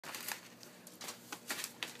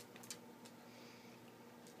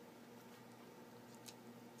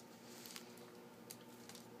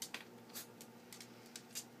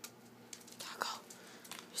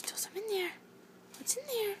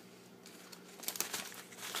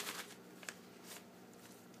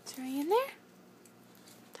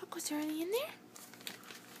there any in there?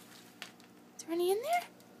 Is there any in there?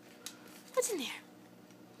 What's in there?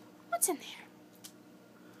 What's in there?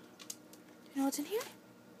 You know what's in here?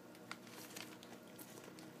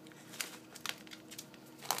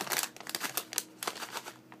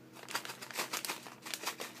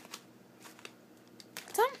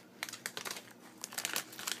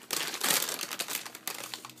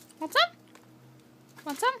 Want some?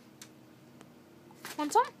 Want some?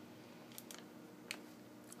 Want some?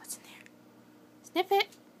 What's in there? Sniff it.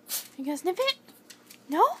 You gonna sniff it?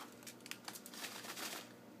 No?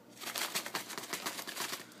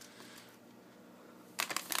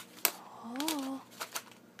 Oh.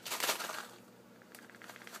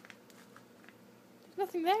 There's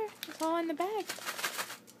nothing there. It's all in the bag.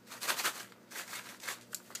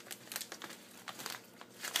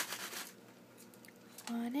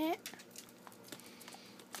 Want it?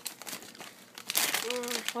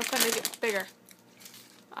 Let's try to make it bigger.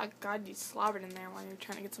 Oh God, you slobbered in there while you're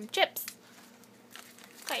trying to get some chips.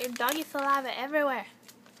 Got your doggy saliva everywhere.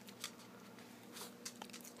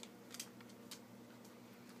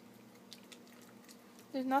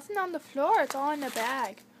 There's nothing on the floor. It's all in the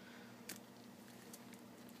bag.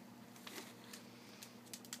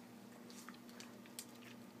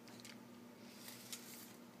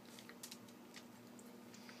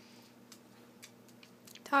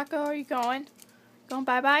 Taco, are you going? Going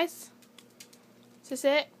bye-byes? Is this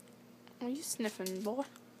it? What are you sniffing, boy?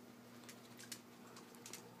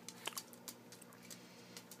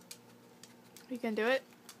 You gonna do it?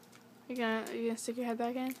 You gonna stick your head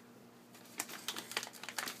back in?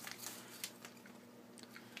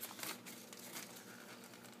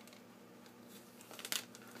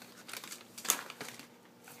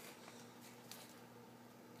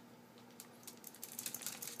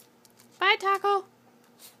 Bye, Taco.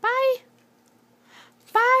 Bye.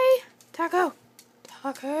 Bye. Taco.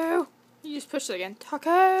 Taco. You just pushed it again.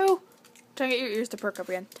 Taco. Try and get your ears to perk up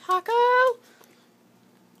again. Taco.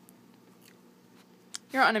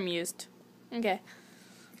 You're unamused. Okay.